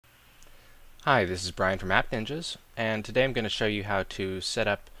Hi, this is Brian from App Ninjas, and today I'm going to show you how to set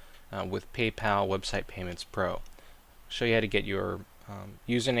up with PayPal Website Payments Pro. Show you how to get your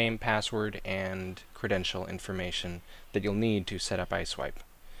username, password, and credential information that you'll need to set up iSwipe.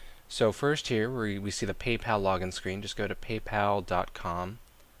 So first here we see the PayPal login screen. Just go to paypal.com.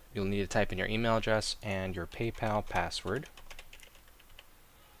 You'll need to type in your email address and your PayPal password.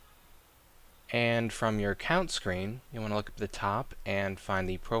 And from your account screen, you want to look up at the top and find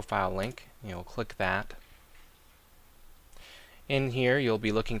the profile link. You'll click that. In here, you'll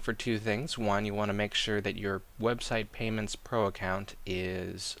be looking for two things. One, you want to make sure that your Website Payments Pro account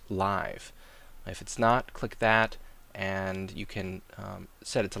is live. If it's not, click that and you can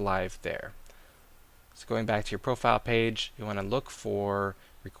set it to live there. So going back to your profile page, you want to look for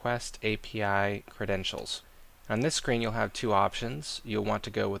Request API Credentials. On this screen, you'll have two options. You'll want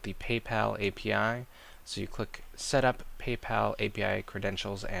to go with the PayPal API, so you click Set up PayPal API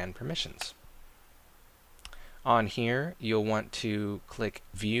Credentials and Permissions. On here, you'll want to click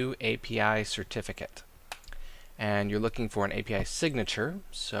View API Certificate. And you're looking for an API signature,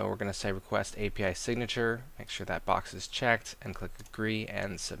 so we're going to say Request API Signature. Make sure that box is checked, and click Agree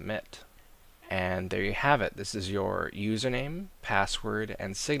and Submit. And there you have it. This is your username, password,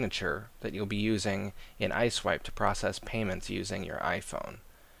 and signature that you'll be using in iSwipe to process payments using your iPhone.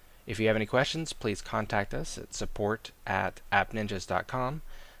 If you have any questions, please contact us at support@appninjas.com.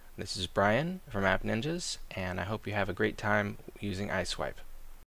 This is Brian from App Ninjas, and I hope you have a great time using iSwipe.